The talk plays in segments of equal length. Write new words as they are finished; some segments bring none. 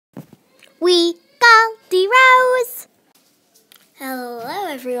we go the Rose. Hello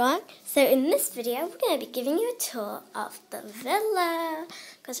everyone. So in this video we're going to be giving you a tour of the villa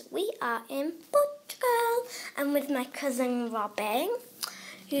because we are in Portugal. I'm with my cousin Robin,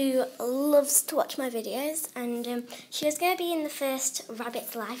 who loves to watch my videos, and she was going to be in the first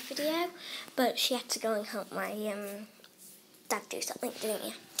Rabbit's Life video, but she had to go and help my dad do something, didn't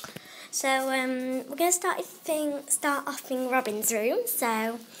you? So we're going to start off in Robin's room.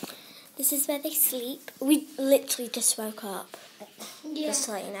 So this is where they sleep. We literally just woke up, just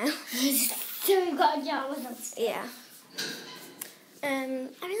to let you know. So we've got a jar with us. Yeah. I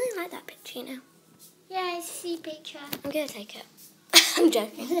really like that picture, you know. Yeah, it's a sea picture. I'm going to take it. I'm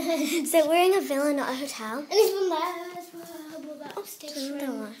joking. So we're in a villa, not a hotel. And there's one there as well. But that's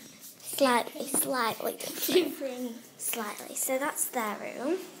different. Slightly Different. Slightly. So that's their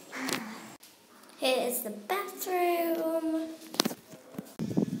room. Here is the bathroom.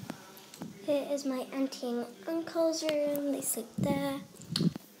 Here is my auntie and uncle's room. They sleep there.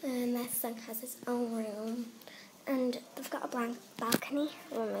 And their son has his own room. And they've got a blank balcony.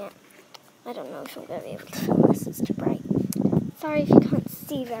 Oh man, I don't know if I'm going to be able to film this. It's too bright. Sorry if you can't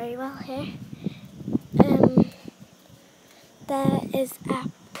see very well here. There is a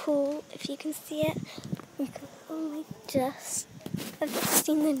pool, if you can see it. You can only just... I've just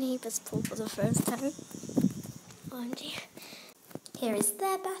seen the neighbour's pool for the first time. Oh dear. Here is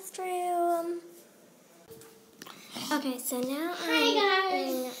their bathroom. Okay, so now I'm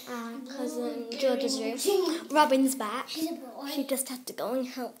in our cousin George's room. Robin's back. She just had to go and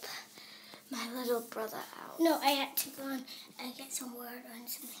help my little brother out. No, I had to go and get some water and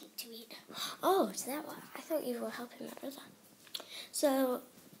something to eat. Oh, is that what? I thought you were helping my brother. So,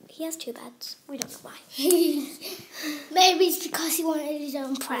 he has 2 beds. We don't know why. Maybe it's because he wanted his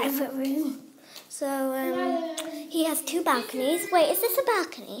own private room. So, he has 2 balconies. Wait, is this a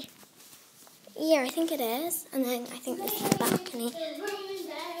balcony? Yeah, I think it is. And then I think this is a balcony.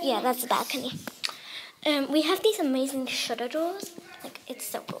 Yeah, that's a balcony. We have these amazing shutter doors. Like, it's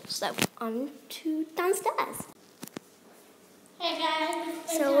so cool. So, on to downstairs. Hey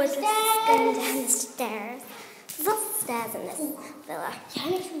guys. So we're just going downstairs. There's lots of stairs in this villa. Yeah,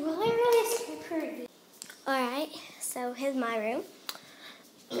 and it's really slippery. Alright, so here's my room.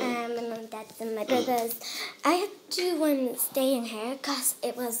 And my dad's and my brother's. I had to stay in here because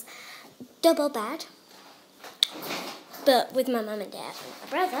it was double bed. But with my mum and dad and my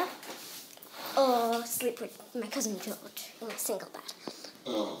brother. Or sleep with my cousin George in a single bed.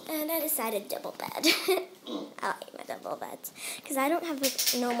 And I decided double bed. I like my double beds. Because I don't have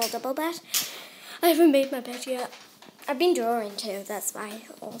a normal double bed. I haven't made my bed yet. I've been drawing too, that's why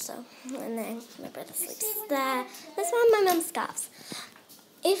also. And then my brother sleeps there. That's one of my mum's scarves.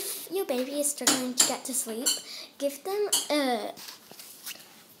 If your baby is struggling to get to sleep, give them a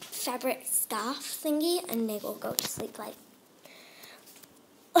fabric scarf thingy and they will go to sleep like...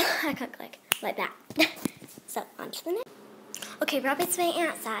 I can't click. Like that. So, on to the next. Okay, Robert's waiting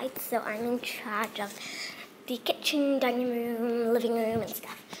outside, so I'm in charge of the kitchen, dining room, living room and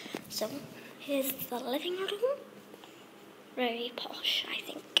stuff. So, here's the living room. Very posh, I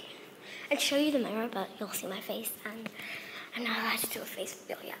think. I'd show you the mirror, but you'll see my face, and I'm not allowed to do a face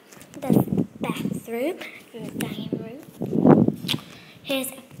reveal yet. There's the bathroom and the dining room. Here's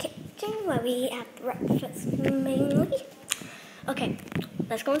a kitchen where we have breakfast mainly. Okay,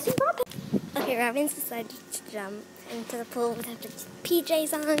 let's go and see Robin. Okay, Robin's decided to jump into the pool with her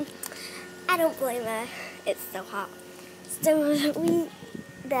PJs on. I don't blame her. It's so hot. So we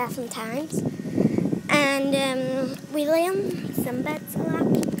there sometimes. And we lay on some beds a lot.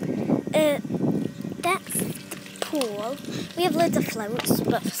 That's the pool. We have loads of floats,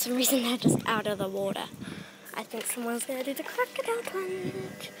 but for some reason they're just out of the water. I think someone's going to do the crocodile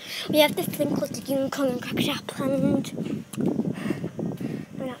plunge. We have this thing called the unicorn and crocodile plunge. I'm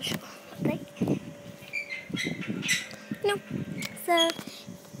not sure. No. So,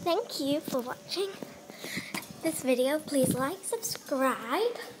 thank you for watching this video. Please like,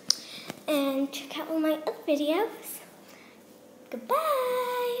 subscribe, and check out all my other videos.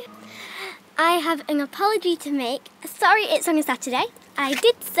 Goodbye. I have an apology to make. Sorry it's on a Saturday. I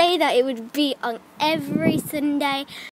did say that it would be on every Sunday.